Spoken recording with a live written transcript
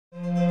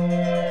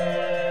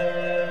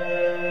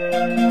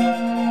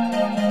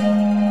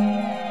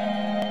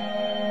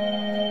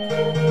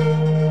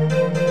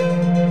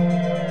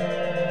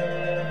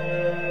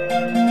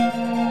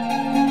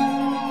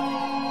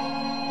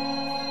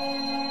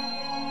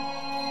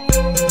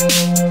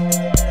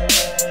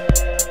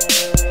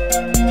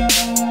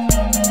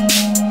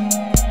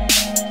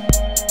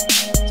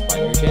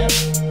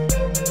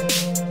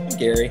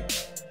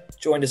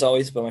Joined as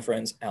always by my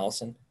friends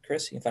Allison,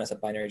 Chris. You can find us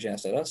at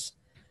binaryjazz.us.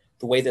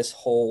 The way this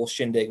whole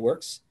shindig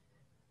works,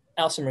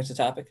 Allison brings a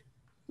topic.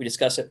 We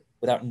discuss it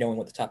without knowing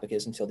what the topic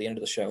is until the end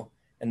of the show,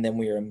 and then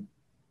we are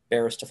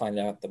embarrassed to find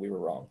out that we were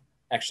wrong.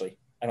 Actually,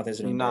 I don't think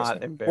there's any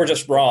embarrassment. We're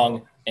just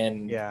wrong,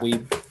 and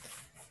we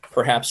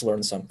perhaps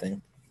learned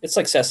something. It's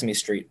like Sesame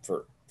Street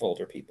for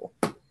older people.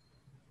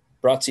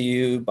 Brought to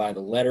you by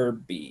the letter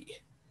B.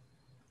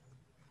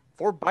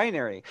 For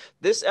binary.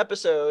 This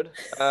episode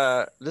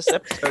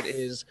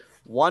is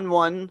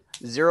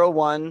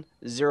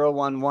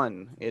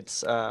 1101011.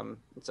 It's a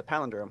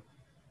palindrome.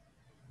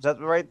 Is that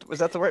right? Was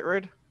that the right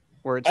word?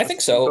 Where it's I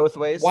think so. Both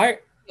ways. Why?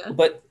 Yeah.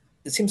 But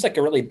it seems like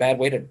a really bad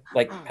way to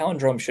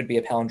palindrome should be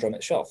a palindrome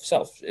itself.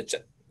 It's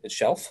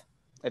shelf.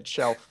 It's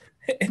shelf.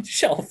 It's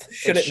shelf.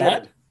 Should it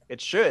not?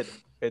 It should.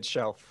 It's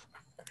shelf.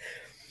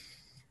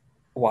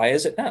 Why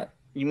is it not?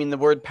 You mean the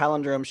word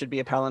palindrome should be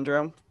a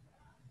palindrome?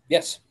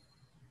 Yes.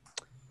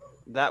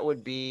 That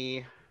would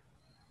be.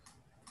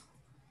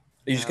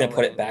 Are you just going to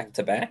put it back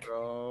to back?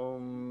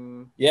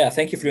 Yeah,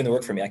 thank you for doing the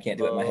work for me. I can't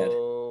do it in my head.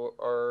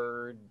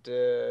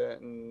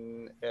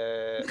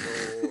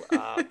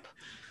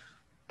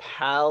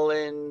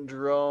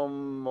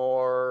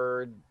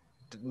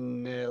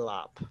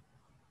 Palindromordnilop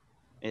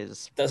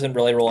is. Doesn't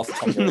really roll off the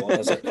tongue very well,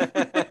 does it?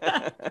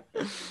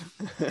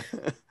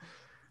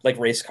 Like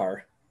race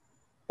car.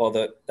 Well,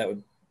 that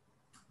would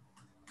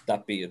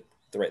not be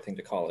the right thing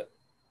to call it.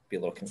 Be a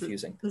little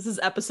confusing. This is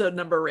episode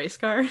number race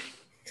car.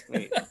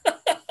 Wait,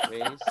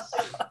 race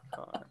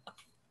car.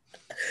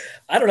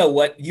 I don't know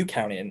what you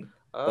count in.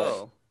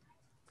 Oh,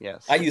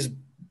 yes. I use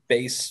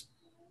base.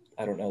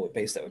 I don't know what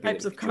base that would be.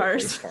 Types of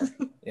cars. Car.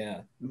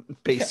 Yeah.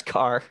 Base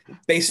car.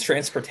 Base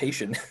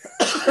transportation.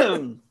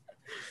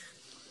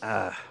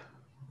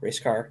 Race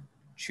car,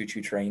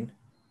 choo-choo train,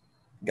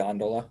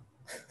 gondola.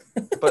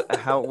 But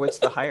what's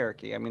the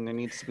hierarchy? I mean, there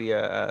needs to be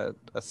a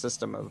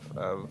system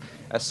of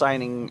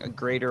assigning a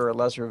greater or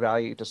lesser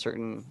value to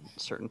certain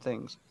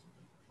things.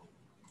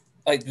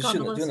 Just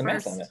doing the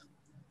math on it.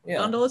 Yeah.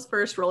 Gondola's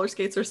first, roller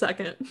skates are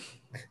second.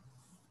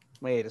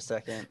 Wait a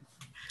second.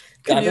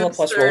 Gondola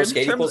plus roller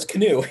skate equals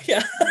canoe.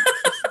 Yeah.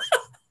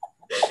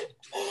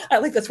 I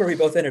think that's where we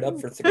both ended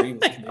up for 3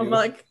 with canoe. I'm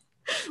like,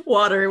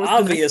 water was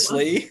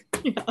obviously.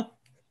 Yeah.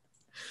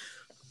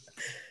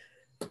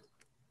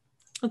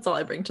 That's all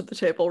I bring to the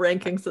table,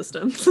 ranking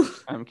systems.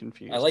 I'm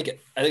confused. I like it.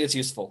 I think it's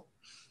useful.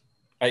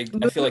 I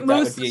feel like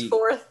that would be...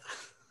 fourth.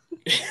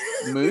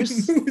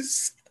 Moose?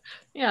 Moose.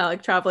 Yeah,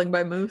 like traveling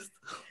by moose.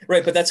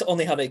 Right, but that's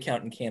only how they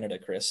count in Canada,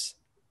 Chris.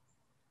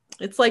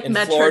 It's like in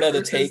metric Florida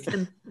versus,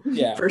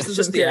 versus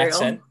just imperial. The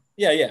accent.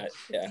 Yeah.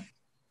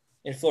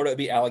 In Florida, it would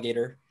be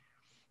alligator.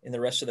 In the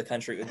rest of the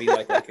country, it would be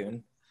like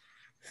raccoon.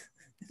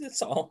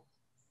 That's all.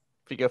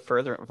 If you go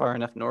far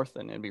enough north,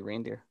 then it'd be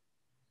reindeer.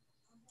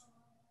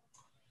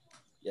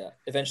 Yeah,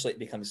 eventually it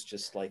becomes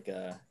just like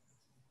a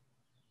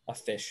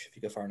fish if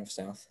you go far enough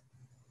south.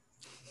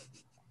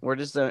 Where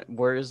is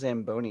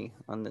Zamboni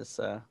on this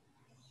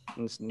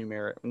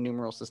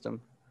numeral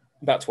system?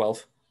 About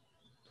 12.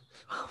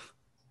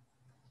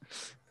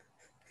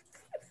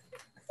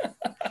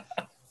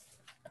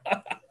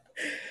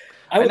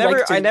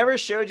 I never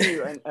showed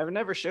you. I've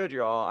never showed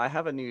you all. I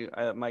have a new.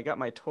 I got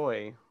my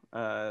toy.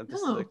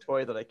 This is a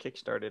toy that I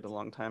kickstarted a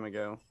long time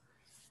ago.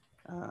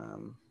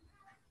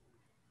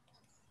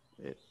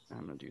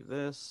 I'm gonna do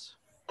this.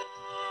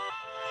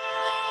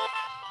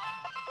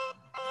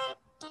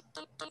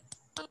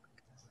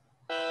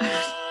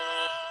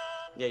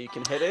 Yeah, you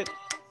can hit it.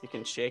 You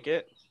can shake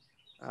it.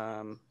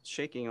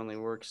 Shaking only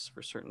works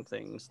for certain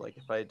things. Like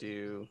if I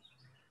do.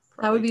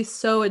 That would be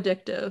so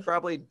addictive.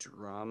 Probably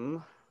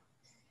drum.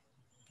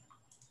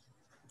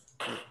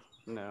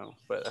 No,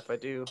 but if I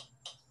do,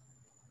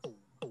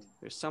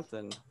 there's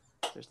something.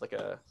 There's like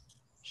a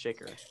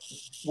shaker.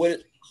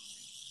 What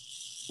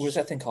is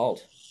that thing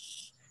called?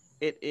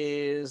 It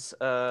is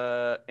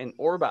an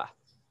Orba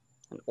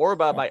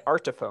by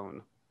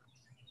Artiphone,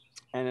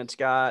 and it's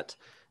got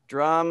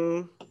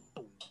drum,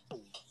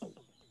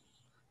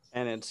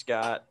 and it's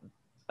got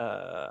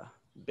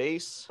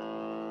bass,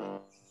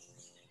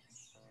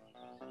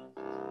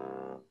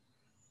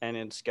 and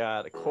it's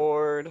got a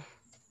chord,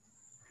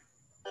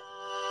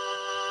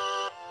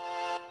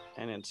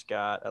 and it's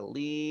got a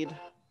lead.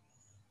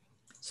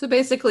 So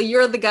basically,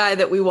 you're the guy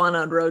that we want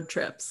on road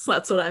trips.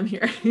 That's what I'm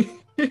hearing.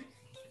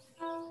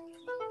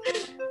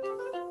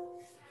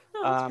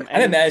 I'm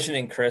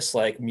imagining Chris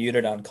like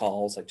muted on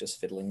calls, like just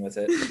fiddling with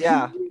it.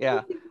 Yeah.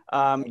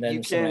 And then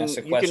you can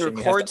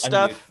record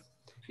stuff.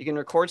 You can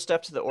record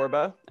stuff to the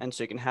Orba, and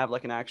so you can have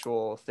like an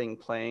actual thing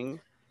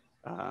playing.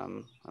 I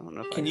don't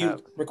know if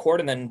you record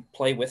and then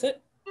play with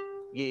it?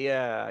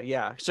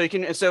 Yeah.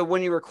 So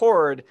when you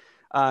record,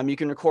 you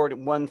can record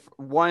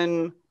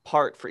one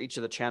part for each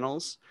of the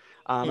channels,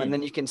 and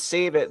then you can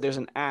save it. There's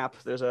an app.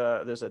 There's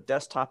a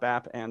desktop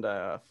app and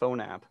a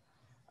phone app.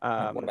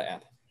 What about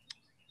app?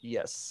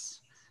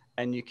 Yes,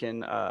 and you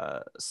can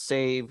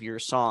save your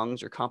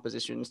songs or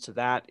compositions to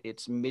that.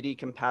 It's MIDI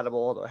compatible,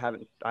 although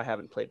I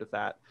haven't played with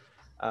that.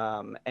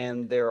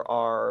 And there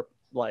are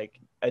like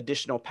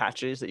additional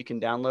patches that you can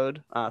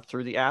download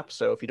through the app.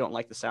 So if you don't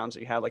like the sounds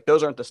that you have, like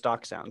those aren't the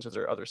stock sounds, those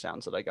are other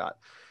sounds that I got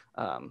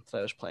that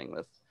I was playing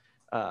with.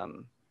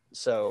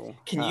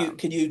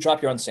 Can you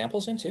drop your own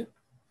samples in too?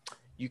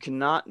 You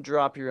cannot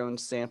drop your own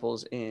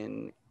samples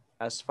in,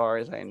 as far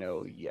as I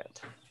know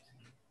yet.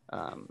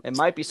 It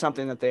might be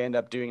something that they end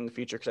up doing in the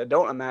future, because I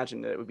don't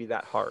imagine that it would be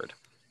that hard.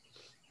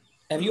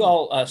 Have you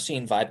all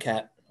seen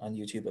VibeCat on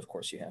YouTube? Of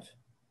course you have.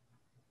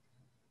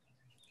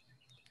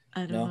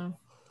 I don't know.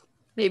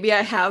 Maybe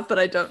I have, but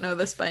I don't know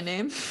this by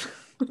name.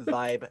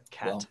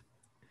 VibeCat. Well,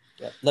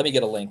 yeah. Let me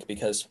get a link,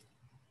 because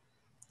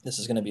this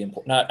is going to be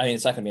important.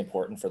 It's not going to be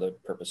important for the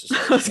purposes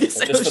of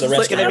just for the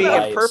rest of our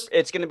lives.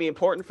 It's going to be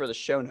important for the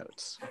show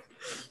notes.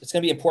 It's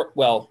going to be important.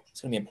 Well, it's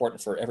going to be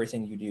important for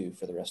everything you do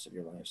for the rest of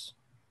your lives.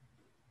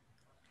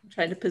 I'm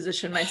trying to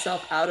position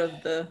myself out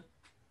of the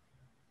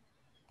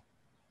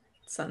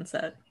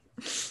sunset.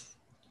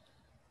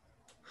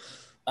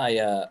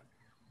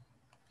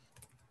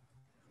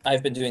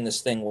 I've been doing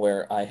this thing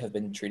where I have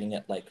been treating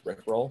it like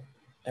Rickroll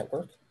at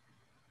work.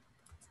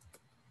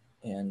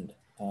 And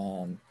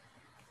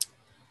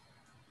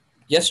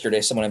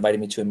yesterday, someone invited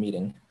me to a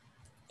meeting,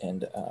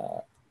 and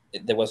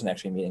there wasn't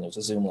actually a meeting. It was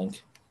a Zoom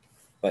link,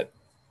 but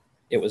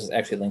it was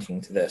actually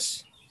linking to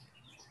this.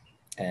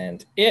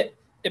 And it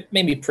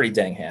made me pretty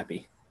dang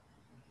happy.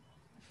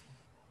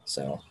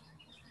 So,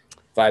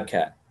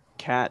 VibeCat.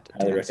 Cat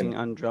dancing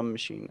on drum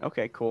machine.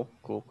 Okay, cool.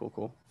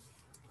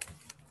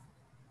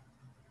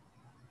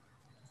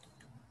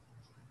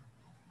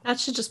 That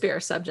should just be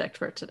our subject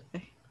for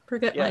today.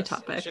 Forget my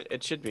topic.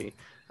 It should be.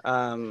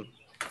 Our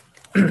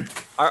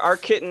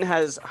kitten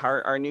has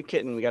our new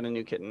kitten. We got a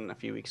new kitten a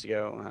few weeks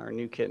ago. Our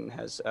new kitten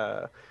has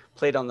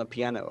played on the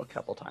piano a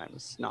couple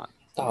times. Not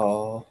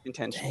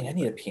intentionally. Dang, I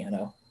need a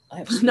piano. I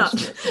have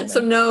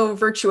so no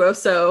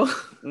virtuoso.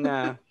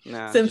 Nah.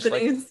 Symphonies.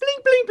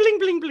 Like, bling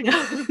bling bling bling.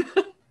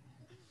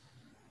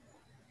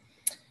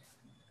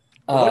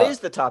 What is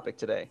the topic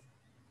today?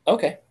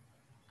 Okay.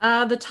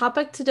 The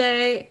topic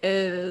today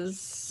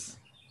is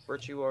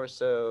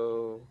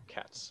virtuoso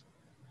cats.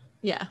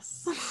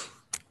 Yes.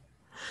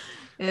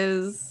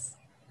 I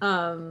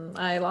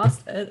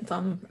lost it. It's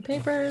on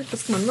paper.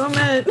 Just one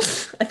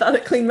moment. I thought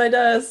it cleaned my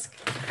desk.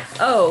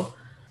 Oh,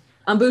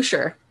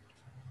 embouchure.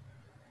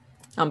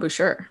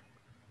 Embouchure.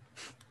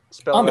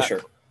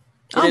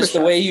 It is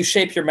the way you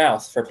shape your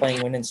mouth for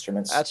playing wind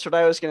instruments. That's what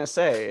I was gonna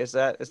say. Is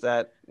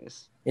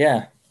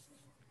Yeah.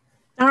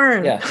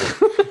 Darn. Yeah.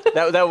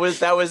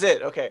 that was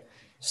it. Okay.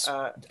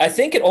 I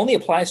think it only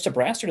applies to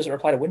brass, or does it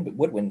apply to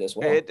woodwind as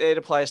well? It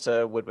applies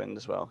to woodwind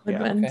as well.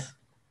 Woodwind. Yeah. Okay.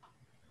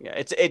 Yeah.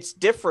 It's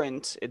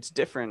different. It's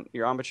different.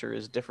 Your embouchure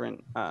is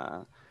different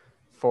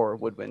for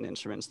woodwind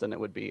instruments than it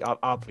would be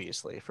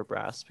obviously for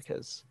brass,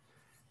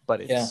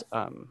 but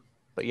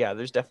yeah,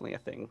 there's definitely a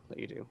thing that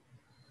you do.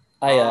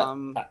 I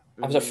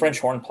was a French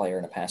horn player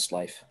in a past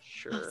life.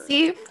 Sure.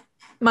 See,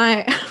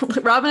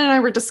 Robin and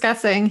I were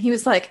discussing. He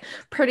was like,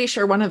 pretty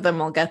sure one of them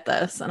will get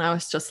this, and I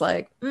was just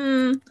like,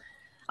 I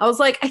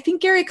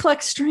think Gary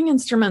collects string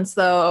instruments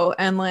though,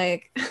 and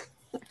like,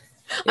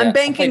 I'm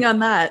banking on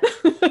that.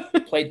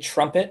 Played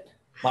trumpet.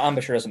 My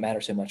embouchure doesn't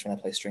matter so much when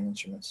I play string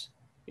instruments.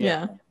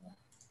 Yeah.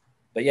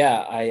 But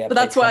yeah, But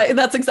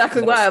that's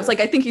exactly why I was like,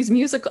 I think he's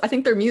musical. I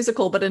think they're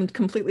musical, but in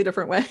completely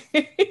different ways.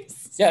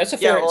 Yeah, it's a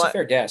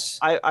fair guess.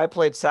 I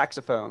played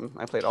saxophone.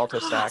 I played alto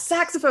sax.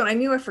 Saxophone. I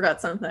knew I forgot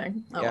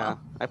something. Oh, yeah,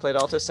 well. I played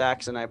alto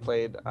sax, and I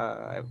played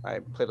I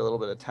played a little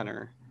bit of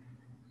tenor,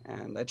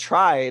 and I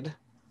tried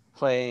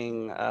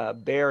playing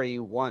Barry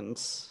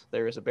once.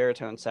 There was a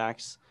baritone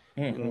sax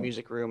in the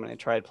music room, and I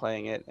tried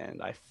playing it,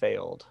 and I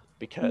failed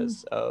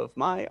because of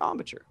my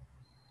embouchure.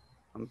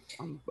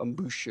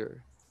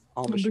 Embouchure.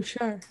 Embouchure.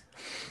 I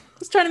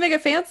was trying to make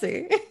it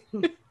fancy.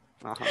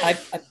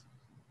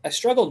 I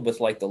struggled with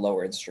like the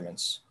lower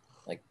instruments,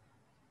 like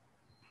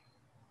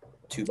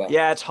tuba.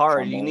 Yeah, it's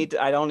hard. Trombone. You need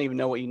to. I don't even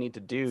know what you need to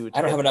do.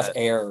 I don't have enough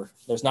air.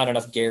 There's not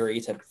enough Gary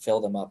to fill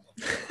them up.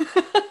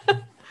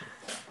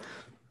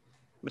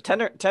 But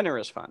tenor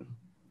is fun.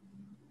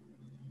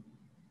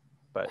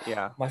 But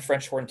yeah, my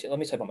French horn. Let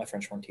me tell you about my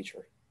French horn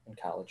teacher in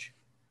college,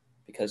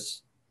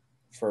 because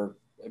for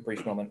a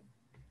brief moment,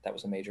 that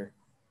was a major.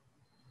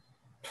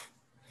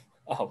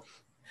 Oh,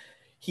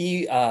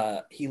 he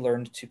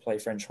learned to play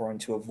French horn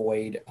to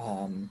avoid.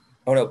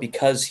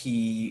 Because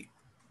he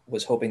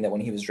was hoping that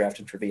when he was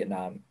drafted for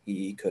Vietnam,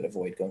 he could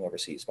avoid going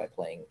overseas by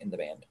playing in the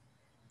band,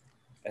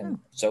 and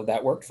so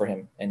that worked for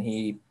him. And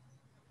he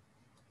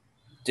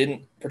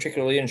didn't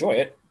particularly enjoy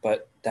it,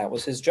 but that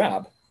was his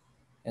job,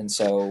 and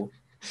so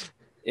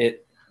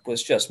it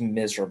was just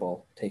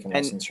miserable taking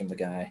lessons from the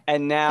guy.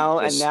 And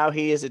now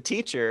he is a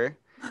teacher.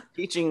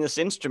 teaching this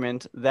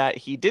instrument that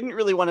he didn't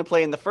really want to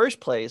play in the first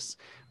place,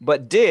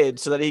 but did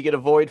so that he could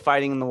avoid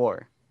fighting in the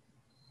war.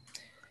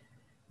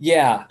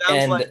 Yeah,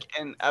 Sounds and like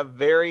a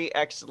very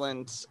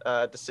excellent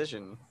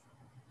decision.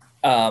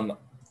 I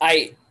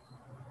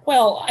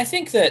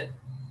think that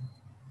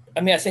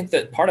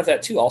part of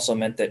that too also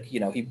meant that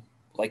he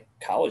like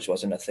college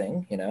wasn't a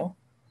thing,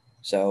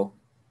 so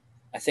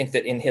I think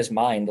that in his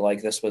mind,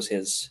 like this was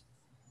his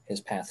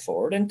path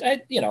forward. And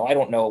I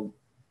don't know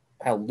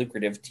how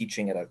lucrative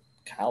teaching at a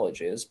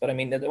college is, but I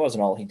mean, it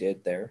wasn't all he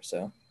did there.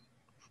 So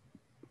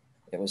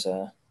it was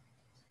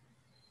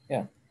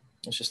yeah,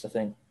 it's just a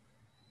thing.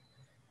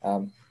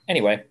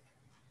 Anyway,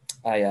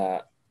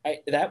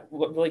 that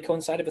what really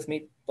coincided with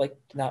me like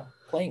not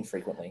playing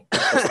frequently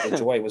because the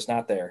joy was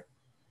not there.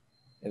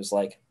 It was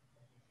like,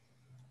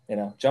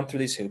 jump through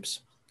these hoops,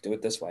 do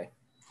it this way,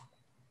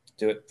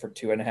 do it for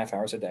 2.5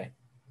 hours a day,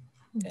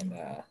 and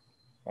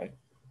like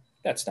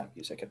that's not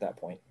music at that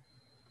point.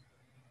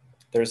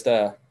 There's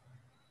the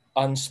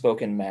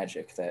unspoken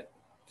magic that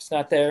if it's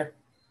not there,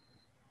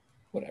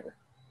 whatever.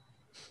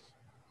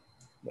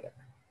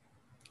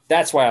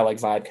 That's why I like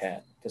Vibe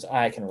Cat, because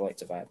I can relate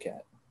to Vibe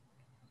Cat.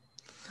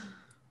 I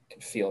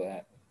can feel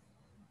that.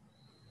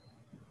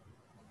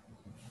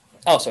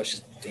 Also, it's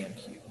just damn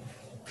cute.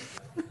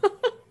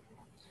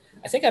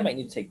 I think I might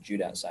need to take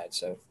Jude outside,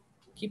 so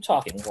keep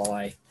talking while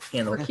I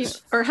handle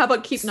this. Or how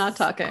about keep not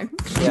talking?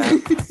 Yeah.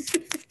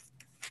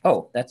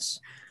 Oh,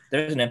 there's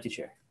an empty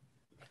chair.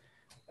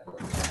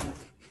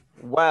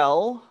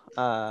 Well,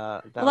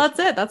 that's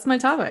it. That's my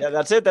topic. Yeah,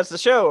 that's it. That's the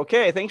show.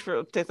 Okay, thanks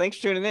for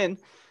tuning in.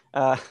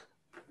 I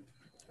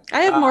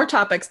have more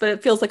topics, but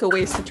it feels like a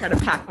waste to try to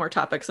pack more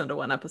topics into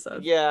one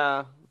episode.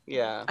 Yeah.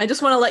 I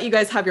just want to let you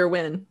guys have your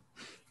win.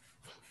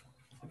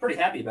 I'm pretty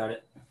happy about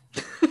it.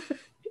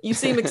 You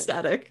seem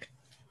ecstatic.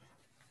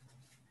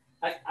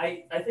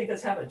 I think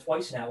that's happened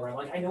twice now where I'm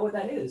like, I know what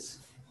that is.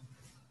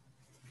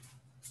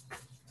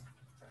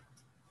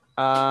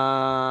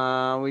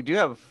 We do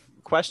have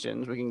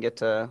questions. We can get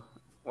to,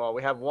 well,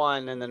 we have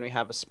one and then we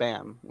have a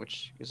spam,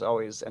 which is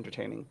always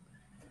entertaining.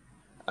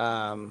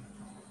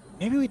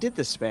 Maybe we did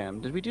the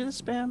spam. Did we do the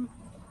spam?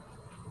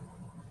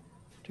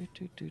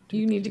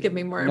 You need to give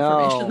me more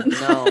information than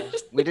that. No,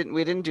 we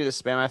didn't do the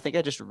spam. I think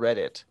I just read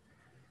it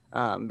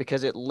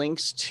because it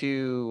links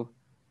to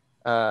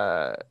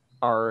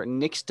our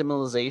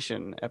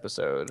nixtamalization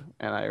episode,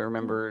 and I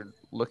remember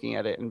looking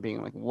at it and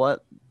being like,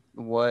 what,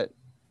 why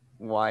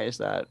is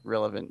that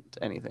relevant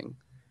to anything?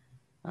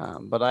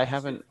 But I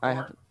haven't.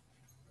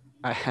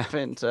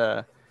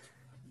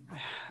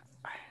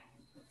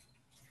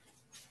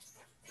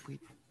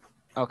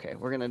 Okay,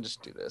 we're gonna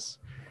just do this.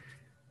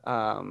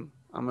 I'm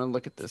gonna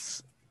look at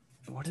this.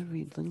 What did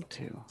we link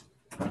to?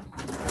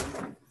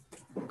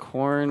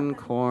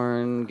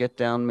 Corn, get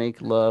down,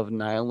 make love,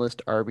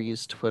 nihilist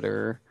Arby's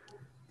Twitter.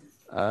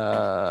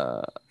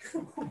 Stuff.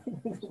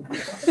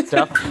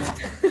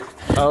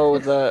 Oh,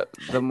 the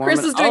Mormon.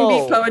 Chris is doing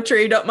beat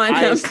poetry. Don't mind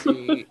him.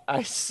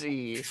 I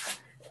see.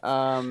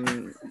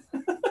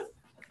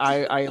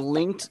 I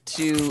linked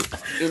to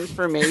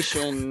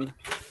information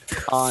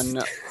on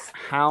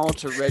how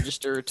to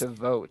register to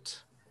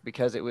vote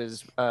because it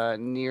was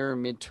near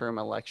midterm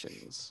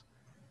elections.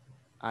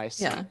 I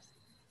see. Yeah.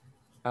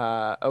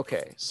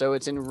 Okay, so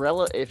it's in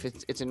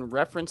it's in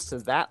reference to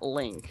that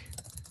link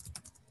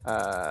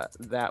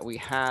that we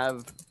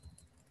have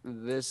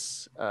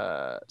this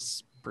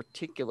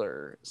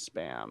particular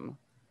spam.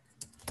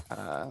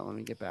 Let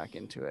me get back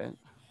into it.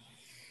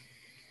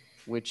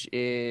 Which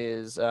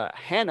is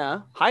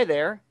Hannah. Hi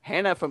there,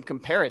 Hannah from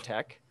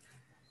Comparitech.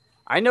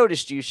 I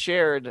noticed you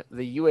shared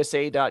the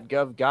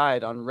USA.gov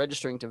guide on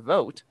registering to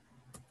vote,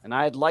 and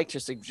I'd like to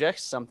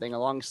suggest something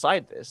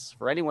alongside this.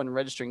 For anyone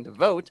registering to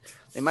vote,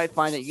 they might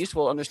find it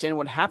useful to understand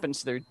what happens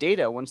to their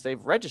data once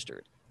they've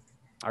registered.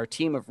 Our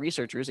team of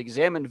researchers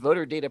examined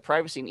voter data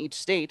privacy in each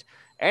state,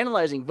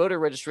 analyzing voter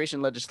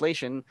registration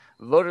legislation,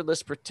 voter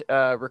list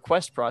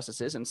request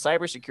processes, and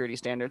cybersecurity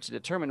standards to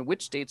determine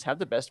which states have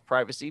the best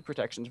privacy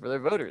protections for their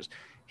voters.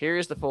 Here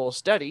is the full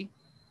study.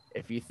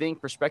 If you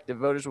think prospective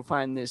voters will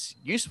find this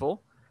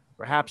useful,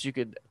 perhaps you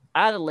could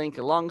add a link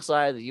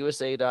alongside the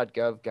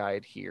USA.gov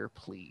guide here,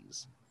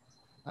 please.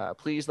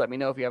 Please let me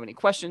know if you have any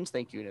questions.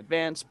 Thank you in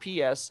advance.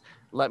 P.S.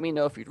 Let me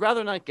know if you'd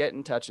rather not get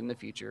in touch in the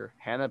future.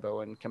 Hannah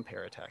Bowen,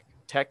 Comparitech.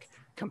 Tech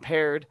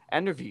compared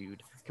and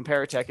reviewed.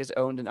 Comparitech is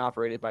owned and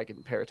operated by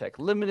Comparitech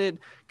Limited,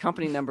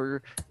 company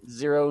number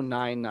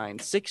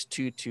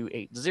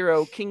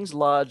 09962280, King's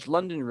Lodge,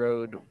 London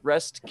Road,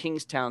 West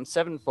Kingstown,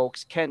 Seven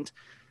Folks, Kent,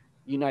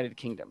 United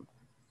Kingdom.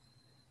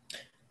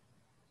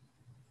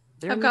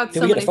 I've got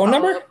Did we get a phone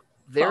number?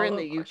 They're in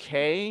the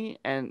UK,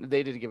 and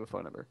they did give a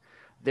phone number.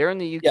 They're in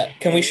the UK. Yeah,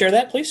 can we share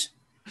that, please?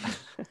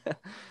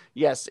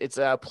 Yes, it's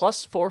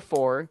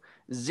 +44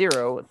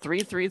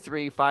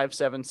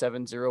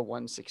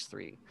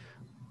 033357700163.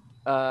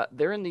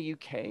 They're in the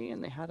UK,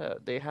 and they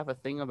have a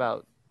thing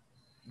about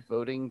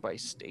voting by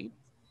state,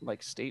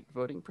 like state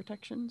voting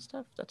protection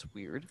stuff. That's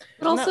weird.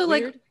 But also,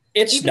 like,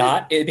 It's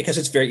not because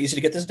it's very easy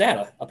to get this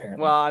data,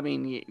 apparently. Well, I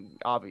mean,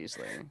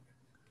 obviously.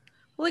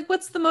 Like,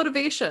 what's the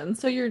motivation?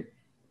 So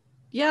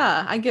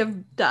yeah, I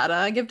give data.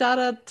 I give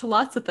data to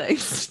lots of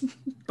things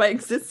by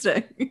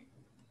existing.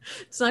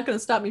 It's not going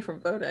to stop me from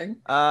voting.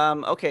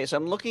 Okay, so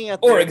I'm looking at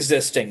or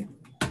existing.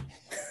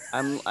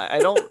 I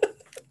don't.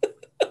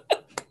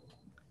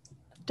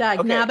 Dag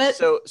Okay, nabbit.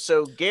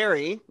 so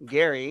Gary,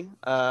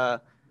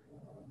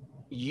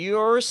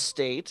 your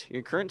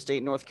current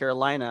state, North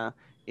Carolina,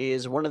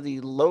 is one of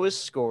the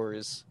lowest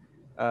scores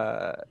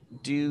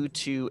due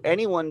to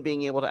anyone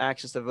being able to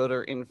access the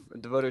voter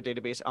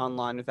database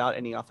online without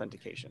any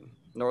authentication.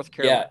 North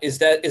Carolina. Yeah, is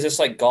this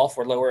like golf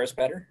where lower is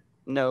better?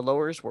 No,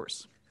 lower is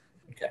worse.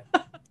 Okay.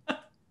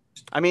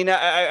 I mean,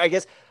 I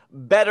guess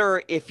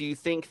better if you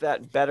think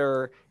that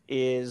better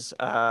is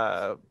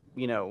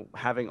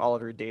having all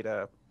of your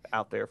data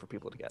out there for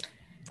people to get.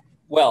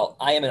 Well,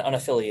 I am an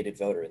unaffiliated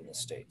voter in this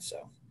state,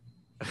 so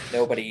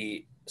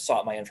nobody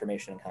sought my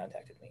information and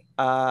contacted me.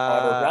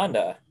 However,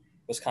 Rhonda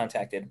was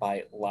contacted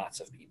by lots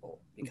of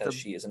people because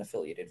she is an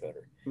affiliated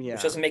voter,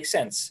 which doesn't make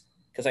sense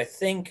because I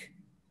think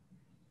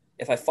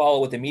if I follow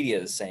what the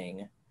media is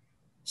saying,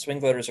 swing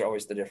voters are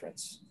always the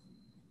difference.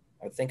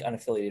 I would think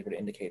unaffiliated would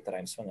indicate that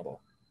I'm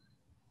swingable.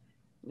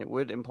 It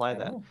would imply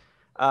that.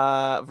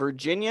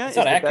 Virginia it's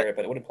not accurate,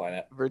 but it would imply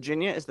that.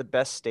 Virginia is the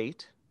best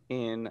state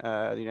in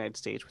the United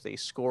States with a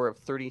score of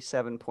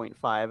 37.5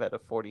 out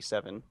of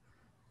 47.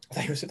 I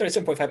thought it was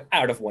 37.5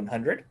 out of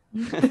 100.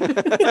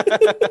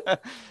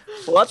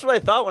 Well, that's what I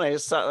thought when I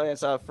saw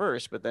it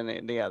first, but then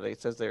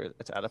it says there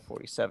it's out of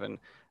 47.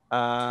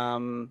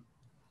 And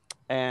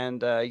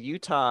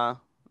Utah,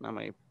 not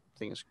many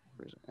things.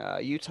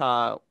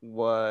 Utah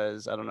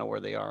was, I don't know where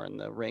they are in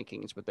the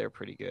rankings, but they're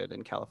pretty good,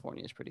 and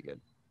California is pretty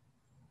good.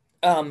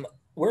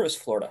 Where is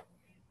Florida?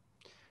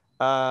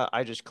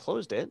 I just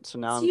closed it, so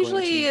now it's I'm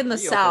usually in the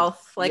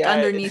south, like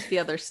underneath the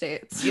other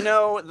states. You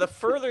know, the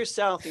further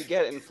south you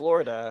get in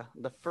Florida,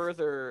 the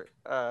further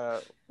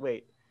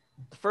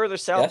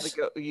south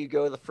you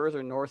go, the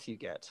further north you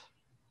get.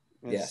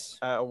 Yes.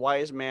 A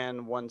wise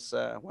man once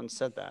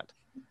said that,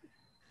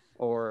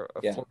 or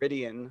a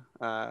Floridian,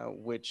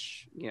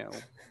 which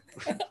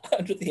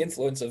under the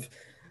influence of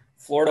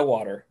Florida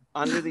water.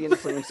 Under the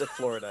influence of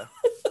Florida.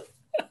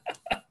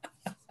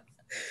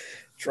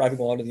 Driving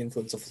while under the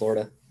influence of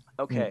Florida.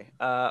 Okay.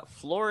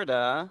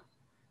 Florida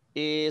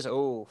is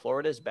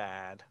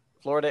bad.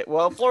 Florida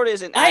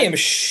isn't. I am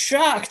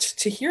shocked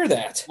to hear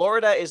that.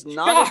 Florida is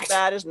not as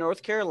bad as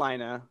North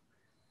Carolina,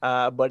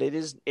 but it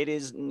is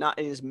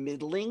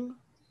middling,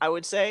 I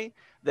would say.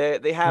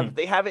 They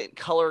have it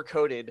color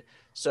coded,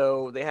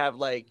 so they have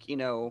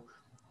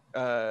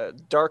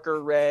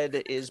darker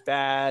red is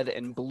bad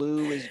and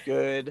blue is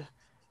good,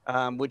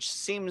 which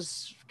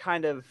seems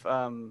kind of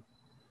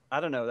I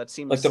don't know. That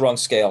seems like the wrong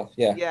scale.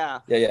 Yeah.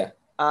 Yeah.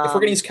 If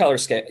we're gonna use color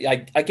scale, I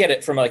get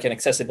it from like an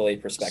accessibility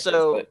perspective.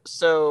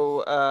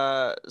 So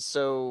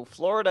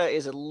Florida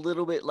is a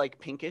little bit like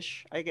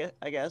pinkish, I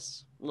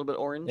guess, a little bit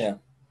orange. Yeah.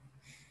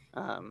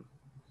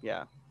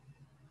 Yeah.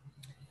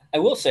 I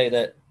will say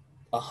that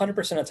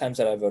 100% of times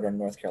that I voted in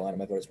North Carolina,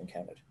 my vote has been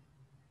counted.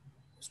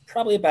 It's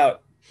probably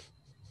about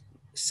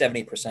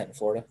 70% in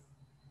Florida.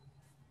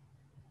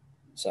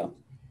 So,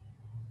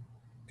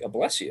 God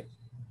bless you,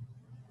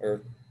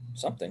 or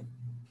something.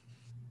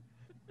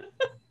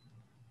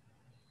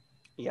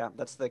 Yeah,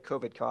 that's the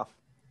COVID cough.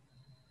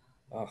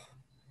 Oh,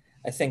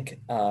 I think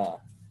one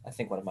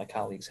of my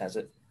colleagues has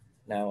it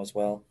now as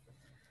well.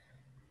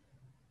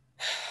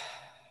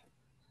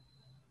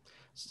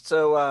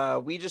 So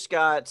we just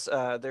got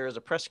there is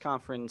a press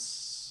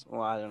conference.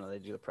 Well, I don't know. They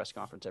do a press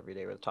conference every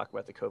day where they talk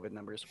about the COVID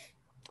numbers.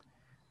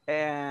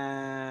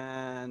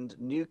 And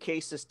new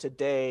cases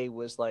today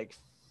was like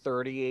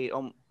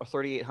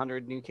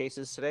 3,800 new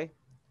cases today,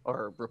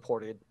 or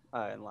reported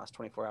in the last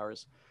 24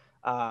 hours.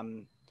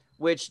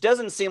 Which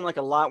doesn't seem like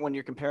a lot when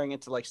you're comparing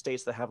it to like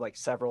states that have like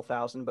several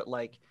thousand, but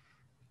like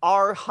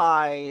our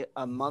high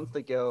a month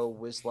ago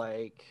was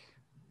like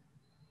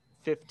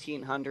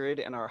 1,500,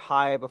 and our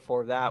high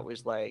before that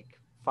was like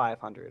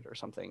 500 or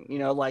something.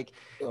 Like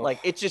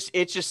it's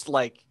just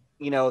like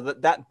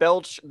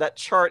that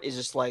chart is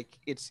just like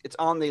it's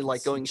on the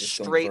like going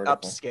straight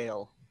up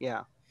scale.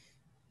 Yeah.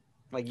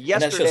 Like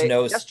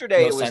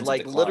yesterday it was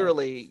like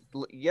literally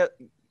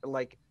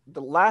like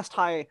the last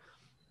high.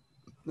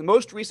 The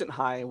most recent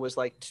high was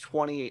like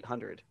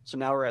 2,800. So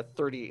now we're at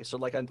 30. So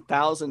like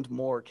 1,000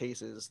 more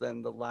cases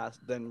than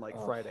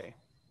Friday.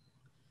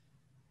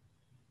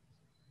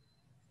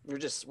 We're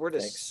just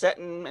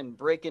setting and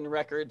breaking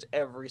records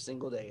every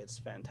single day. It's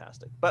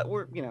fantastic. But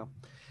we're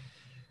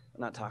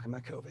not talking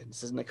about COVID.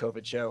 This isn't a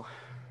COVID show.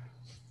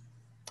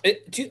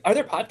 Are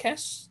there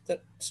podcasts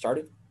that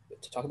started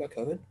to talk about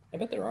COVID? I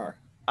bet there are.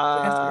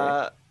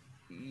 There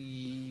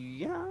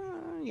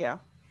Yeah.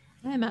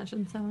 I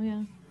imagine so,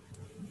 yeah.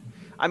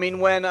 I mean,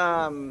 when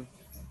one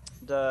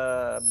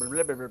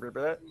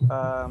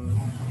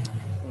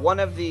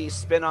of the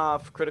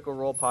spin-off Critical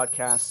Role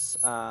podcasts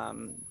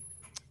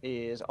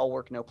is All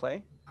Work No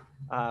Play,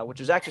 which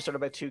was actually started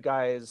by two of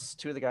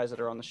the guys that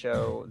are on the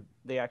show.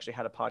 They actually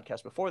had a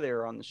podcast before they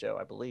were on the show,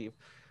 I believe.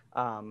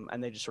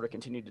 And they just sort of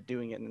continued to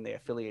doing it, and then they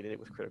affiliated it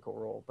with Critical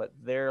Role. But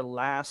their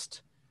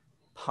last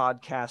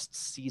podcast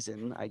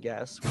season, I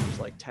guess, which was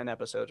like 10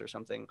 episodes or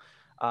something,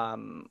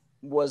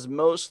 was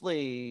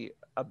mostly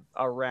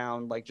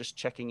around like just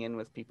checking in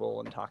with people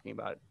and talking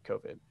about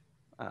COVID,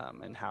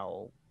 and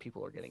how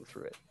people are getting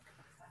through it.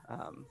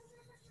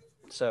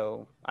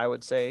 So I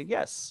would say,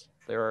 yes,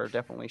 there are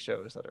definitely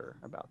shows that are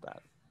about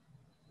that.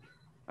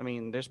 I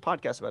mean, there's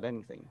podcasts about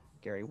anything.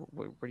 Gary,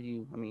 where do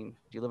you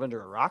live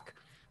under a rock?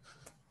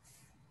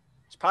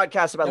 There's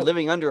podcasts about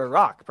living under a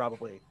rock,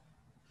 probably.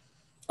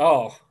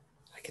 Oh,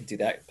 I could do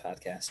that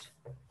podcast.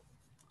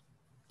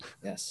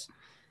 Yes.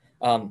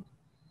 I'm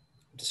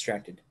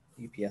distracted.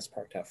 UPS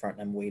parked out front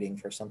and I'm waiting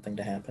for something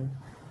to happen.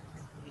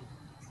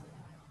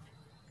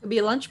 Could be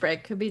a lunch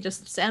break. Could be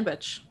just a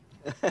sandwich.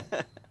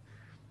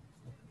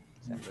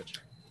 Sandwich.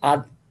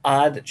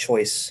 Odd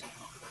choice.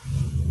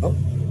 Oh.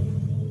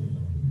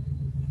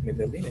 Maybe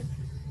they're leaving.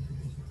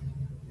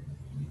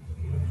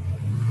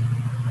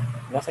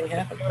 Nothing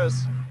happened.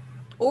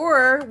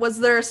 Or was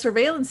there a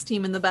surveillance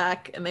team in the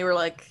back and they were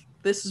like,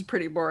 this is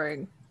pretty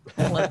boring.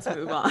 Let's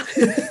move on.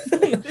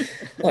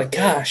 Like,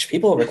 gosh,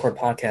 people record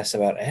podcasts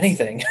about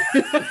anything.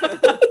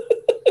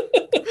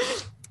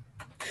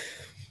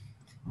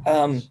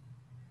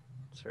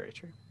 It's very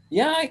true.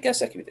 Yeah, I guess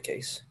that could be the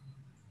case.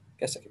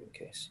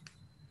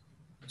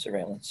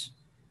 Surveillance.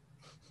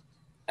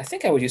 I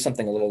think I would use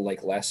something a little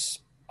like less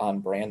on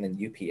brand than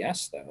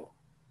UPS, though.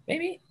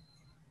 Maybe.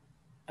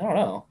 I don't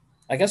know.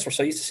 I guess we're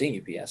so used to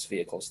seeing UPS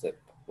vehicles that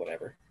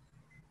whatever.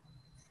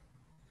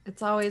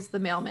 It's always the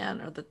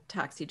mailman or the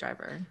taxi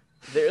driver.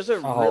 There's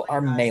a our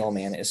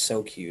mailman is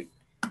so cute.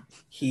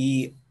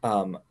 He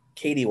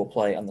Katie will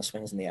play on the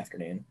swings in the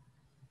afternoon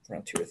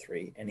around 2 or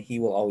 3, and he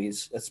will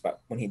always, that's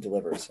about when he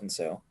delivers, and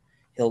so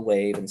he'll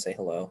wave and say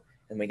hello,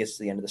 and when he gets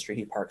to the end of the street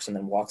he parks and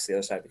then walks to the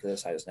other side because the other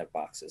side doesn't have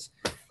boxes.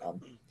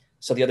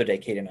 So the other day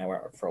Katie and I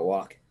were out for a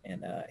walk,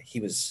 and he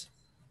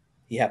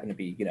happened to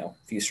be a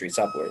few streets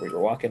up where we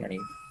were walking, and he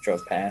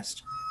drove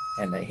past,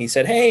 and he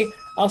said, "Hey,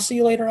 I'll see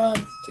you later on,"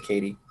 to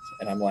Katie,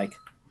 and I'm like,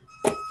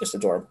 just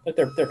adorable. Like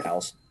they're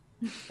pals,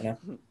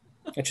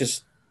 which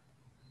is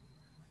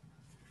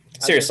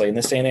seriously in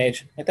this day and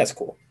age, like that's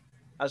cool.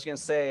 I was gonna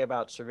say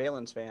about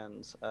surveillance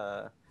vans.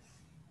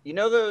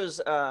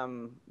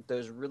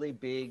 Those really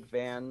big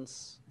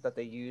vans that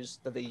they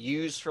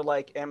use for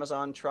like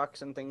Amazon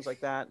trucks and things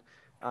like that.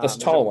 Those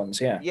tall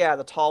ones, yeah. Yeah,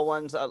 the tall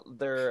ones.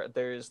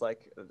 There's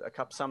like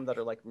some that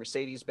are like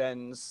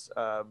Mercedes-Benz,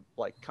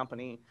 like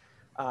company.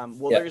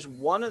 There's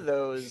one of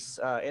those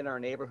in our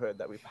neighborhood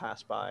that we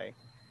passed by,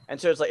 and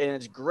so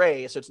it's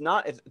gray. So it's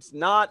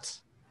not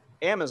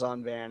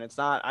Amazon van. It's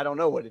not. I don't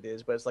know what it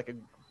is, but it's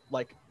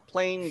like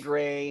plain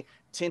gray,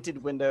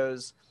 tinted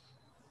windows.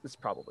 It's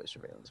probably a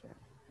surveillance van.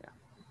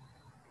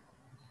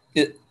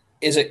 Yeah.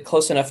 Is it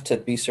close enough to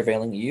be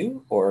surveilling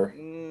you, or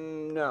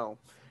no?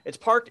 It's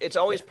parked. It's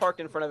always parked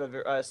in front of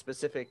a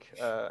specific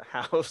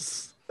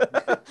house.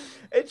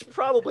 It's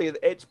probably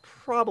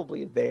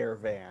their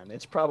van.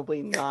 It's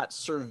probably not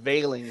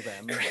surveilling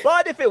them.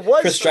 But if it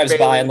was, Chris drives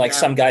by and like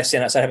some guy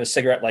standing outside having a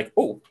cigarette, like,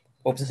 oh,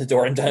 opens the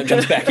door and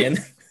jumps back in.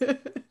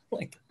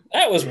 Like,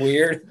 that was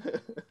weird.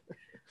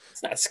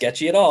 It's not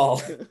sketchy at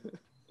all.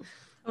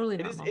 Totally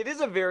normal. It is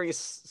a very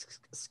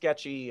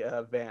sketchy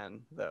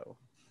van, though.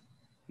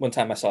 One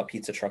time I saw a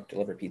pizza truck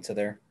deliver pizza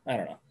there. I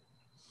don't know.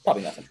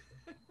 Probably nothing.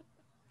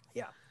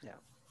 Yeah.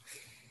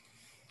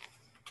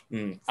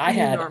 I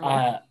had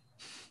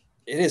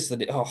it is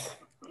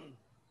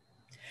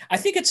I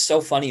think it's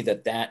so funny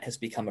that has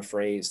become a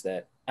phrase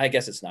that, I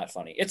guess it's not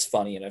funny. It's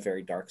funny in a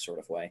very dark sort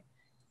of way.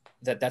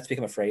 That's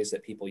become a phrase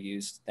that people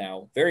use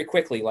now very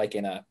quickly, like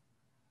in a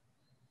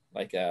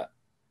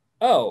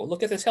oh,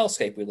 look at this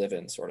hellscape we live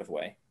in sort of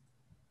way.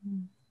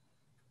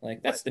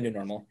 Like that's the new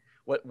normal.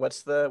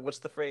 What's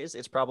the phrase?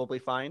 It's probably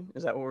fine.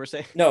 Is that what we're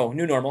saying? No,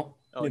 new normal.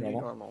 Oh, new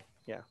normal.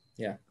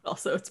 Yeah.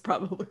 Also, it's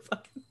probably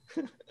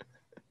fine.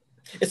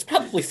 It's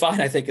probably fine.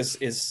 I think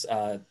is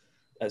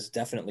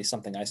definitely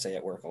something I say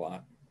at work a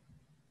lot.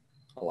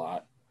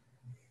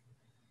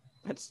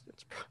 It's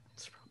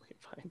probably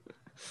fine.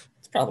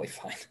 It's probably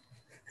fine.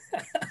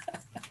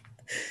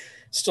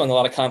 Still in a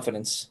lot of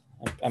confidence.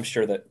 I'm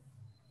sure that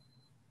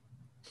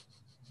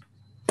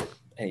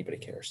anybody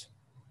cares.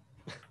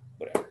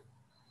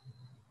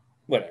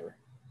 Whatever.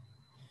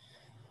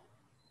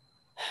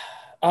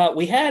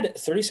 We had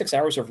 36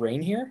 hours of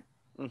rain here,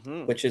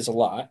 which is a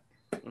lot.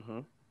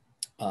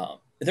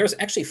 There was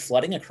actually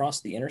flooding across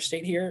the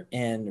interstate here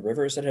and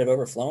rivers that have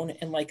overflown,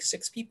 and like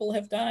 6 people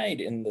have died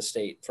in the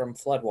state from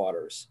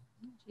floodwaters.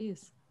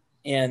 Jeez.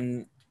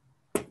 And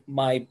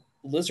my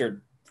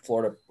lizard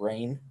Florida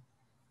brain,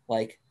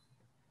 like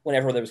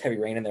whenever there was heavy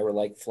rain and there were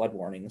like flood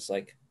warnings,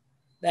 like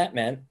that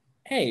meant,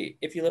 hey,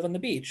 if you live on the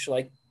beach,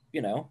 like,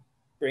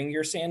 bring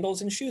your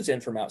sandals and shoes in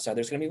from outside.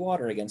 There's going to be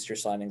water against your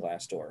sliding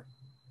glass door.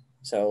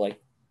 So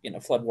like,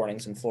 flood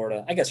warnings in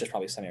Florida. I guess there's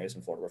probably some areas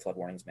in Florida where flood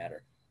warnings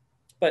matter.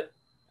 But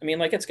I mean,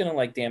 like, it's going to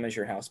like damage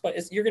your house, but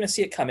you're going to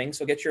see it coming.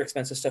 So get your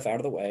expensive stuff out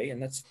of the way,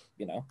 and that's,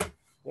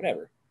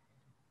 whatever.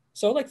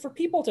 So like for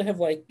people to have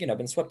like,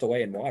 been swept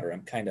away in water,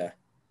 I'm kind of,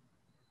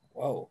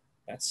 whoa,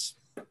 that's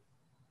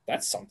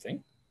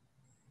something.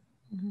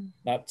 Mm-hmm.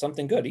 Not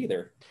something good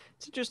either.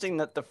 It's interesting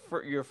that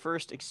your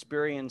first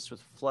experience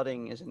with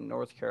flooding is in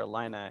North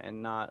Carolina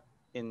and not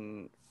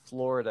in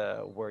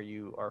Florida, where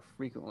you are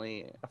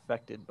frequently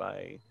affected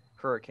by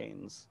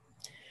hurricanes.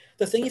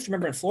 The thing you have to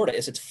remember in Florida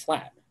is it's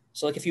flat.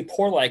 So like if you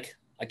pour like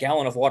a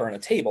gallon of water on a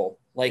table,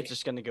 like it's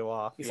just going to go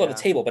off. You flood the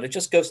table, but it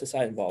just goes to the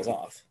side and falls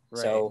off.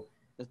 Right. So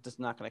it's just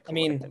not going to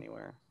collect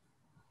anywhere.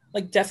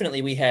 Like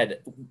definitely we had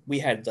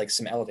like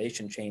some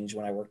elevation change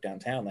when I worked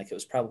downtown. Like it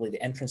was probably the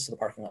entrance to the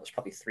parking lot was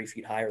probably 3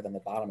 feet higher than the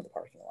bottom of the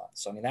parking lot.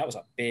 So I mean that was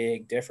a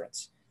big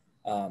difference.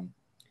 And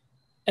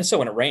so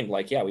when it rained,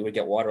 like we would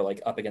get water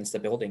like up against the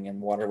building,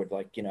 and water would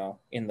like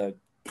in the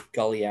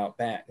gully out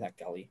back. Not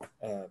gully.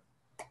 What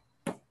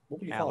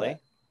would you call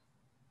that?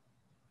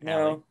 No,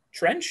 alley.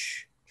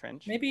 Trench.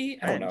 Maybe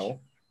Trench. I don't know.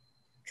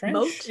 Trench.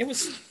 Moat? It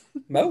was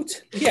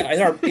moat. Yeah,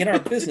 in our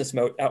business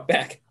moat out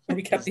back where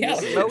we kept the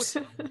alligators.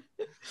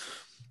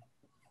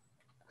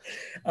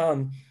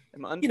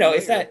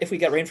 If we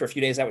got rain for a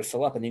few days, that would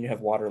fill up, and then you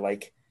have water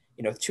like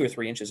 2 or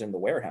 3 inches in the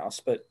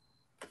warehouse. But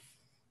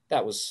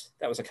that was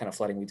the kind of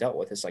flooding we dealt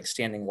with. It's like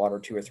standing water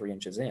 2 or 3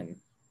 inches in,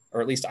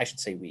 or at least I should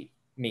say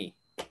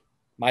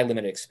my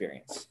limited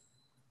experience.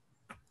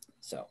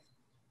 So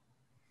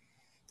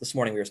this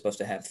morning we were supposed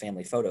to have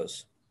family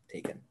photos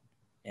taken,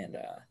 and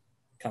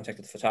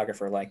contacted the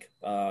photographer like,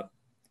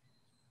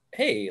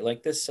 hey,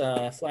 like this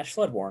flash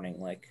flood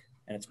warning, like,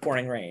 and it's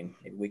pouring rain.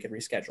 Maybe we could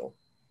reschedule.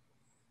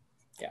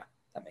 Yeah,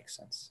 that makes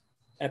sense.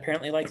 And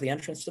apparently, like the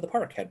entrance to the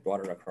park had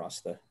water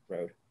across the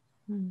road.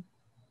 We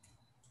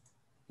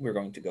were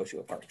going to go to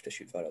a park to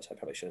shoot photos. I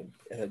probably should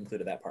have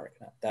included that park.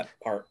 Not that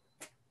park.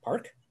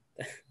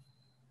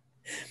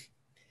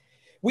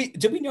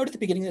 Did we note at the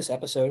beginning of this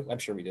episode? I'm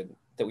sure we did,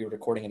 that we were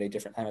recording at a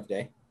different time of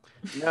day.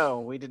 No,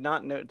 we did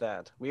not note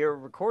that. We are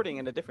recording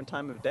at a different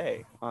time of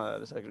day.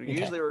 We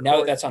usually record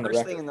now that's on the first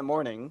record. thing in the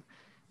morning,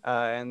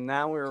 and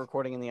now we're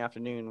recording in the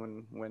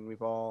afternoon when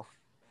we've all,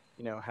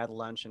 had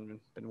lunch and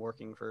been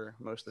working for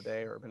most of the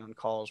day, or been on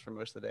calls for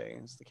most of the day,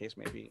 as the case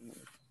may be.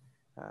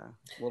 A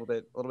little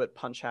bit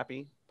punch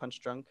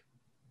drunk,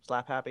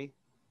 slap happy.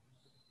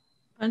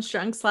 Punch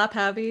drunk, slap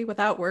happy,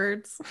 without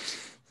words.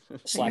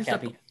 Slack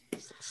happy.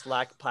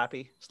 Slack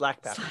pappy.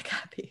 Slack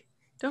happy.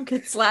 Don't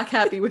get slack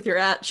happy with your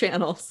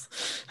channels.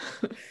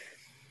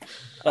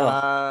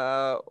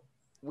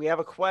 We have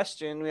a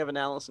question. We have an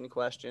Allison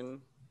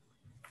question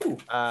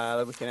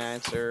that we can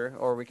answer,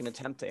 or we can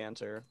attempt to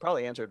answer.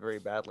 Probably answered very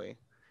badly.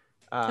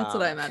 That's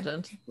what I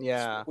imagined.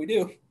 Yeah, we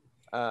do.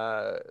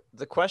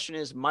 The question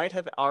is, might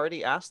have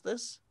already asked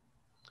this.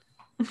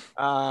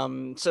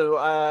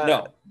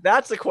 No,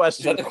 that's the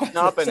question that's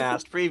not been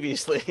asked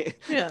previously.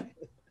 Yeah,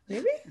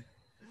 maybe.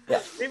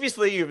 Yeah.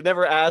 Previously, you've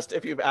never asked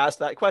if you've asked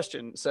that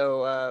question.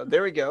 So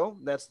there we go.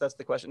 That's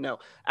the question. No,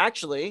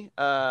 actually,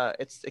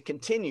 it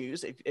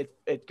continues.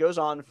 It goes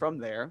on from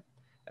there.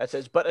 It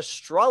says, but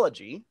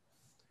astrology,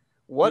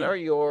 what are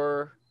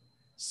your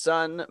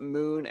sun,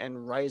 moon,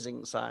 and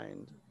rising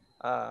sign?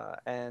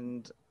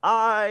 And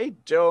I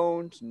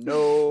don't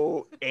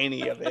know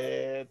any of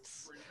it,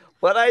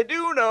 but I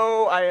do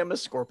know I am a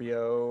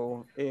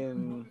Scorpio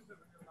in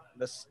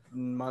this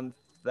month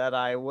that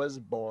I was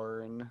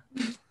born.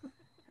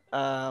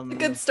 A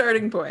good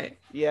starting point.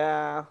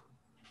 Yeah.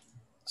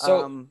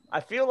 So I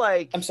feel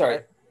like I'm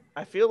sorry.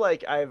 I feel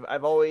like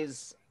I've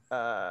always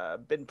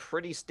been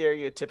pretty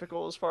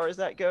stereotypical as far as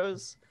that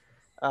goes.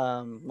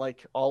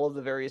 Like all of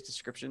the various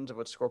descriptions of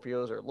what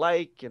Scorpios are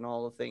like, and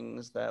all the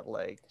things that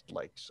like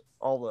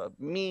all the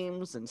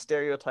memes and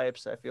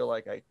stereotypes. I feel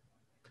like I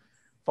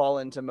fall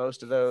into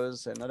most of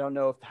those, and I don't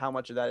know how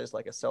much of that is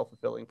like a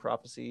self-fulfilling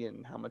prophecy,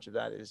 and how much of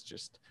that is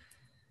just.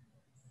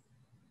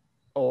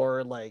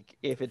 Or like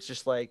if it's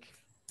just like,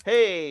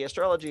 hey,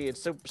 astrology,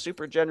 it's so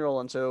super general,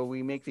 and so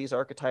we make these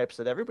archetypes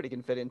that everybody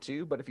can fit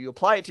into, but if you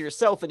apply it to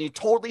yourself, then you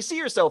totally see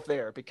yourself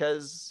there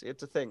because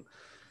it's a thing.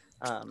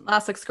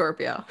 Classic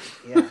Scorpio.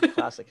 Yeah,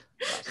 classic.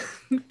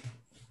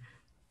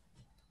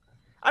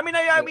 I mean,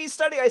 I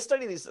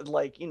study these,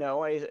 like,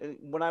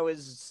 when I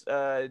was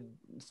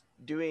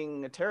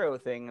doing a tarot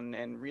thing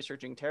and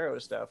researching tarot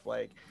stuff,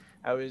 like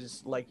I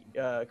was like,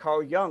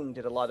 Carl Jung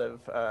did a lot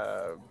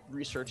of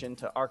research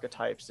into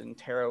archetypes and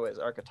tarot as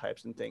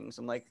archetypes and things.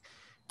 And like,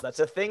 that's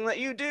a thing that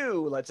you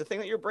do. That's a thing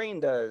that your brain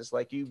does.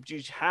 Like you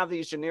have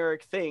these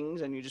generic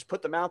things and you just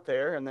put them out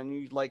there. And then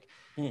you like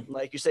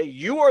you say,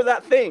 you are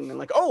that thing. And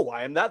like, oh,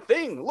 I am that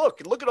thing.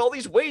 Look at all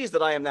these ways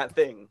that I am that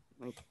thing.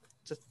 Like,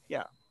 just,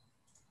 yeah.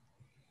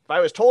 If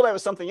I was told I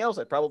was something else,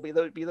 I'd probably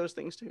be those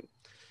things too.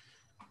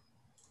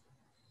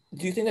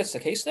 Do you think that's the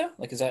case though?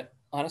 Like, is that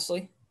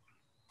honestly?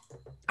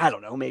 I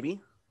don't know,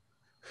 maybe.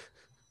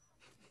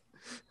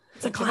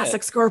 It's a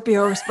classic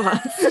Scorpio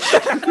response.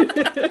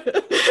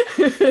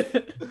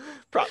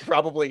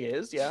 Probably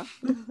is, yeah.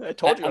 I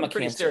told you I'm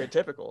pretty Cancer.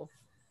 stereotypical.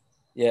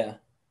 Yeah.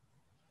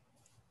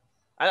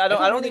 I don't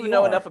don't know that even you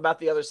know are. enough about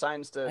the other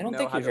signs to I don't know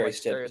think how you're to very like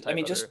stereotypical. I stereotype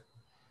mean, just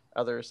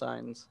other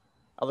signs,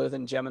 other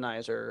than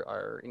Geminis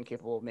are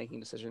incapable of making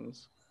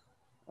decisions.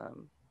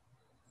 I'm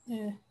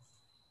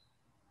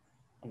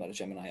not a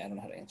Gemini. I don't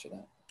know how to answer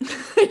that.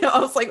 I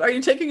was like, are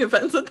you taking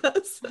offense at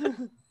this?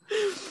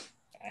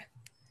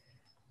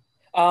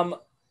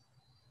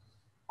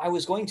 I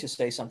was going to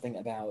say something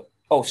about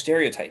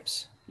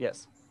stereotypes.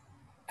 Yes.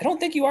 I don't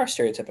think you are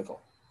stereotypical.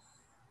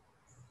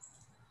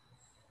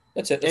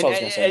 That's it. That's all I was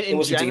going to say. It In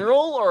wasn't deep.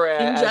 general, or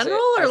In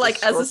general, or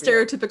like as a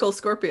stereotypical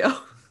Scorpio?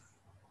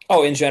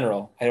 Oh, in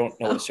general. I don't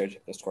know what a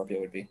stereotypical Scorpio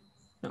would be.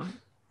 No.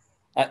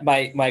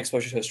 My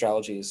exposure to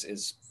astrology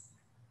is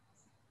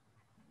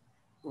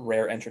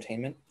rare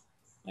entertainment,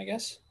 I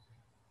guess.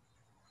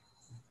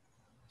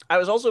 I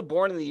was also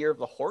born in the year of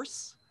the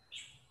horse,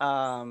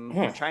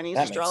 for Chinese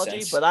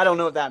astrology, but I don't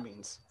know what that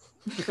means.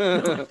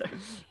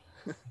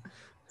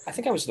 I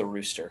think I was the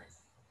rooster.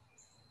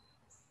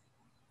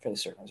 Fairly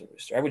certain I was a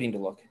rooster. I would need to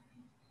look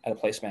at a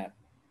placemat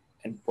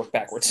and work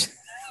backwards.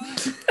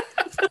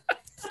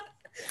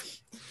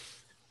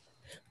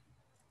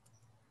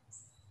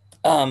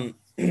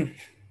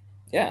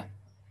 Yeah.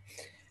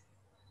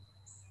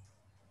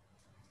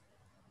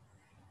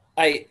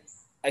 I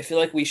feel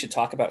like we should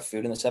talk about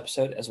food in this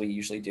episode, as we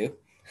usually do.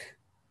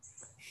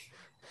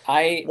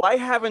 Why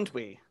haven't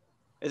we?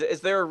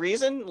 Is there a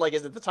reason? Like,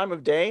 is it the time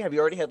of day? Have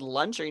you already had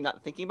lunch? Are you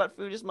not thinking about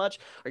food as much?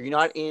 Are you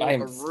not in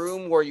a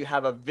room where you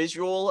have a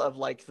visual of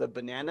like the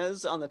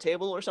bananas on the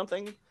table or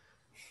something?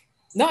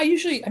 No, I'm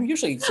usually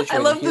situated. I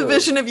love the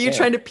vision of you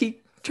trying to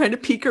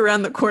peek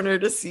around the corner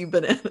to see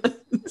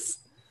bananas.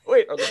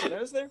 Wait, are the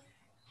bananas there?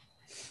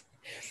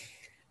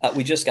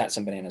 We just got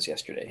some bananas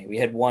yesterday. We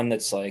had one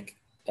that's like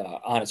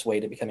on its way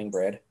to becoming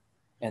bread,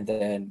 and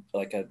then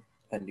like a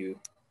new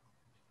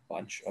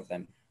bunch of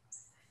them.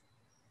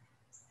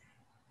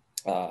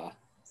 But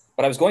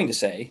I was going to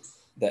say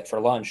that for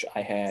lunch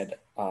I had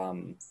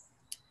I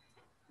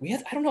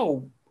don't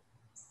know,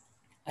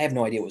 I have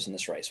no idea what was in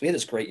this rice. We had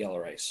this great yellow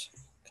rice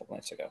a couple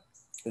nights ago.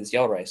 This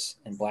yellow rice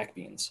and black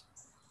beans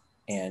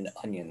and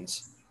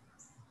onions,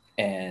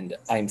 and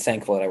I'm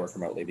thankful that I work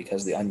remotely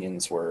because the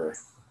onions were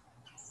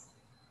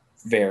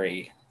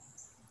very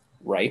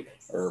ripe,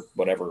 or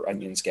whatever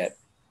onions get.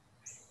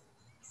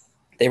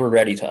 They were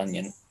ready to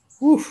onion.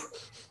 Whew.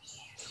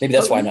 Maybe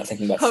that's why I'm not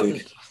thinking about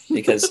food,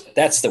 because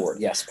that's the word.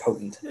 Yes,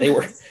 potent.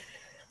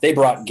 They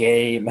brought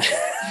game.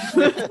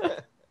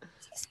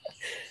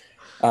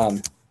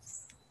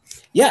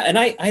 Yeah, and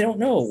I don't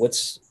know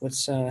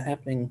what's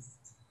happening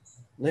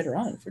later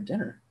on for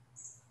dinner.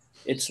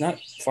 It's not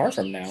far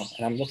from now,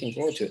 and I'm looking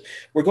forward to it.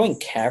 We're going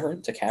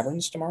to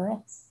caverns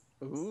tomorrow.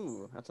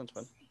 Ooh, that sounds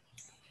fun.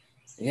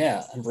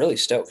 Yeah, I'm really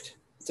stoked.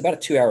 It's about a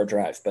 2-hour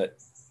drive, but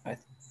I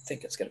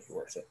think it's going to be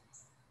worth it.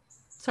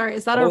 Sorry,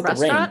 is that a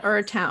restaurant or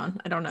a town?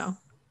 I don't know.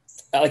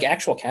 Like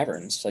actual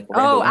caverns. Like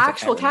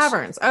actual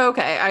caverns. Oh,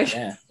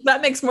 okay.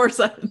 That makes more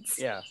sense.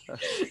 Yeah.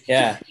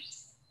 Yeah.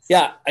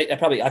 I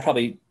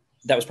probably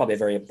that was probably a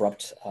very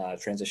abrupt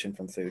transition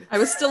from food. I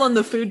was still on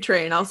the food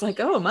train. I was like,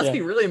 oh, it must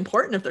be really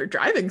important if they're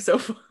driving so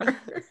far.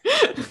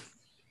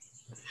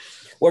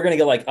 We're gonna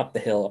go like up the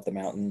hill, up the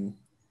mountain.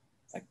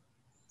 Like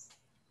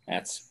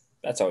that's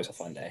always a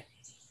fun day.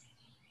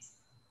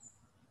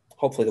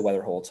 Hopefully the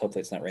weather holds.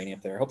 Hopefully it's not rainy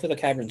up there. Hopefully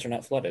the caverns are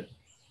not flooded.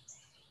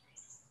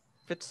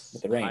 If it's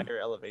higher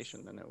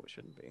elevation, then it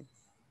shouldn't be. It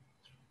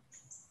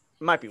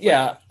might be.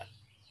 Yeah.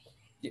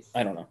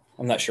 I don't know.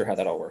 I'm not sure how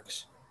that all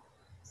works.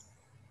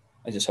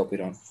 I just hope we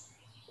don't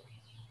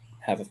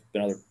have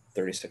another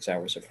 36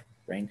 hours of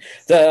rain.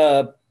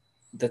 The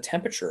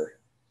temperature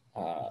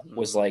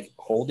was like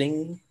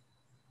holding,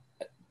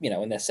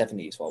 in the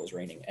 70s while it was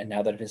raining. And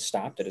now that it has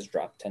stopped, it has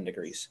dropped 10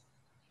 degrees.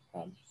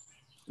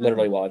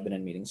 Literally while I've been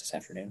in meetings this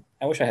afternoon.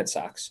 I wish I had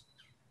socks.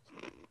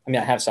 I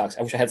have socks.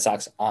 I wish I had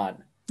socks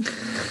on.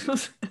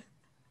 I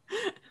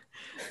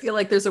feel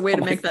like there's a way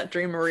to make that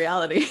dream a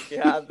reality.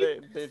 Yeah,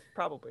 there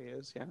probably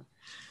is. Yeah.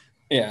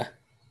 Yeah.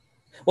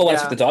 Well, when I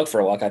took the dog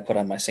for a walk, I put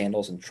on my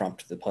sandals and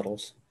trumped the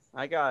puddles.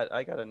 I got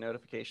a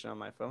notification on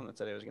my phone that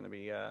said it was going to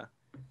be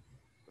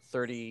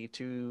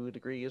 32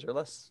 degrees or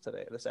less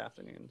this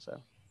afternoon. So.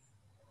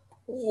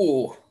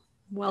 Ooh.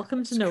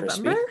 Welcome to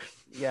November.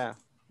 Crispy. Yeah.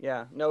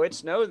 No, it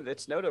snowed. It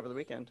snowed over the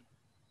weekend.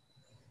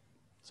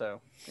 So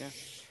yeah,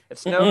 it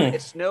snowed.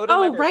 It snowed.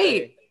 Oh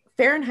right,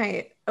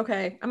 Fahrenheit.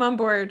 Okay, I'm on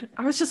board.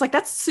 I was just like,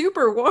 that's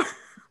super warm.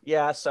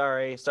 Yeah,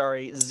 sorry.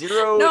 0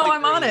 No, degrees.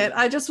 I'm on it.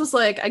 I just was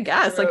like, I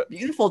guess, like,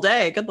 beautiful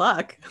day. Good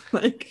luck.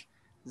 Like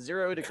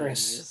 0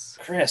 degrees.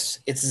 Chris,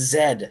 it's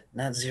Z,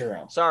 not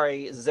 0.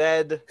 Sorry, Z.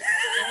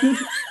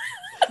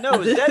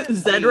 No, Z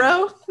is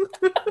Zedro?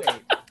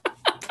 Wait.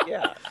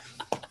 Yeah.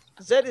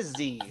 Z is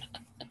Z.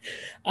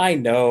 I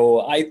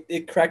know.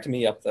 It cracked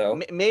me up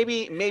though.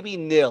 Maybe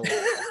nil.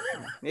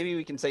 Maybe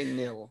we can say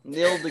nil.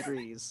 Nil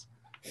degrees.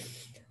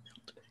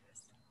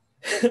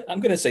 I'm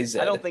gonna say Z.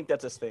 I don't think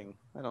that's a thing.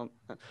 I don't.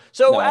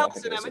 So, No, I don't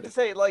Allison, think it I is meant to either.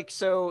 say, like,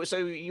 so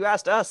you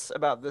asked us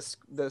about this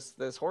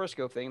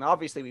horoscope thing, and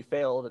obviously we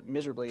failed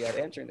miserably at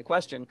answering the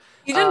question.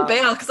 You didn't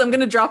bail because I'm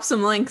going to drop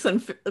some links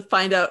and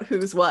find out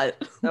who's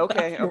what.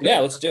 Okay. Yeah,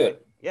 let's do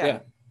it. Yeah.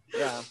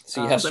 Yeah. See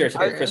how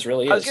stereotypical Chris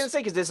really is. I was going to say,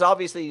 because this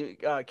obviously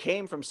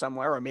came from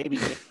somewhere, or maybe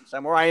came from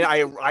somewhere.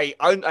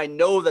 I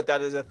know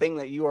that is a thing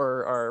that you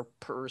are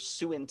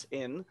pursuant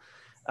in.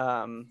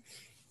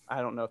 I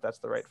don't know if that's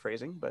the right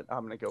phrasing, but I'm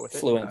going to go with it.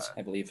 Fluent,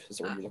 I believe, is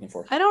the word you're looking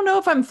for. I don't know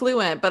if I'm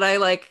fluent, but I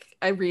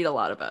read a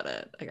lot about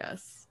it, I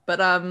guess.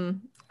 But I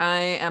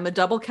am a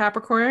double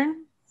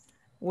Capricorn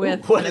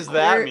with what does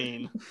that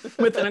mean?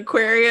 With an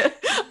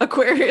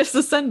Aquarius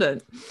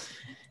ascendant.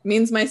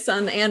 Means my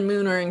sun and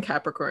moon are in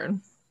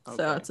Capricorn. Okay.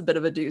 So it's a bit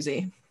of a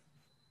doozy.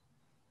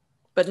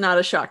 But not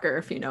a shocker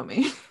if you know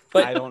me.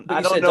 But I don't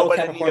know what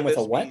Capricorn with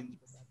a what?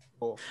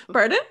 Cool.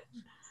 Pardon?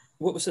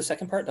 What was the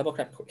second part? Double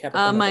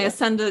Capricorn? My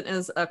ascendant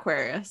is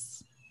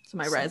Aquarius. So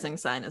my rising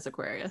sign is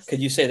Aquarius.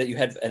 Could you say that you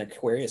had an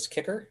Aquarius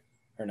kicker?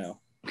 Or no?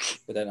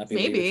 Would that not be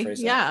maybe?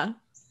 Yeah.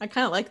 I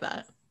kind of like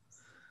that.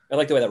 I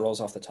like the way that rolls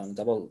off the tongue.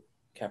 Double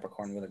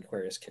Capricorn with an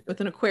Aquarius kicker.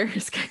 With an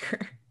Aquarius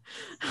kicker.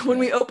 When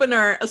we open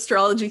our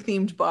astrology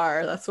themed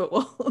bar, that's what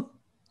we'll...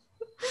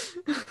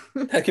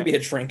 That could be a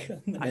drink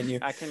on the menu.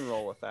 I can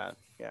roll with that.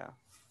 Yeah.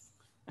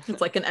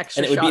 It's like an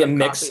extra and it would shot be a of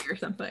mix coffee or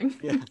something.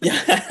 Yeah.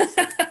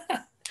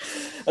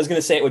 I was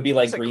gonna say it would be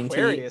like green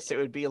Aquarius, tea. It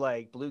would be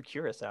like blue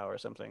curacao or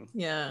something.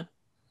 Yeah.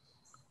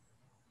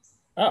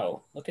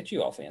 Oh, look at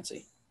you, all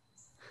fancy.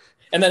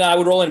 And then I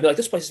would roll in and be like,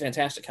 "This place is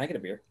fantastic. Can I get a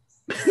beer?"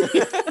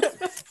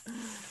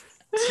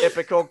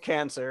 Typical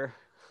Cancer.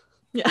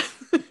 Yeah.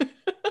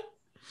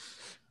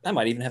 I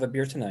might even have a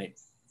beer tonight.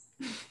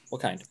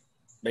 What kind?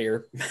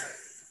 Beer.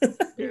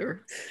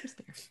 Beer. Just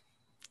beer.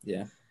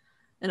 Yeah.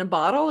 In a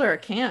bottle or a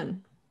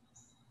can?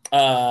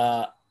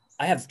 I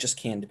have just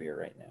canned beer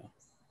right now.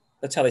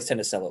 That's how they tend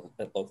to sell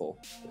it at local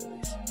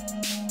breweries.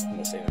 I'm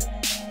gonna say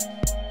that.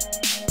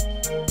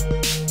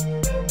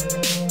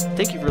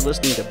 Thank you for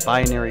listening to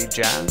Binary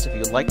Jazz. If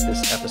you like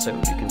this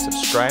episode, you can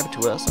subscribe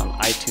to us on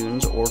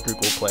iTunes or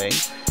Google Play.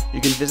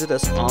 You can visit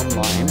us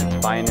online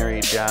at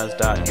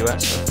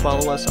binaryjazz.us or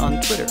follow us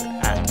on Twitter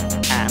at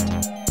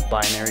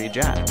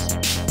binaryjazz.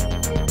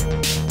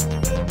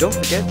 Don't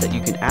forget that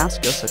you can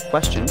ask us a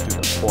question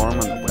through the forum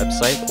on the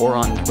website or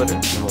on Twitter,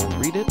 and we'll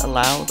read it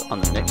aloud on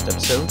the next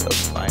episode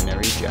of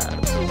Binary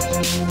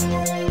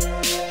Jazz.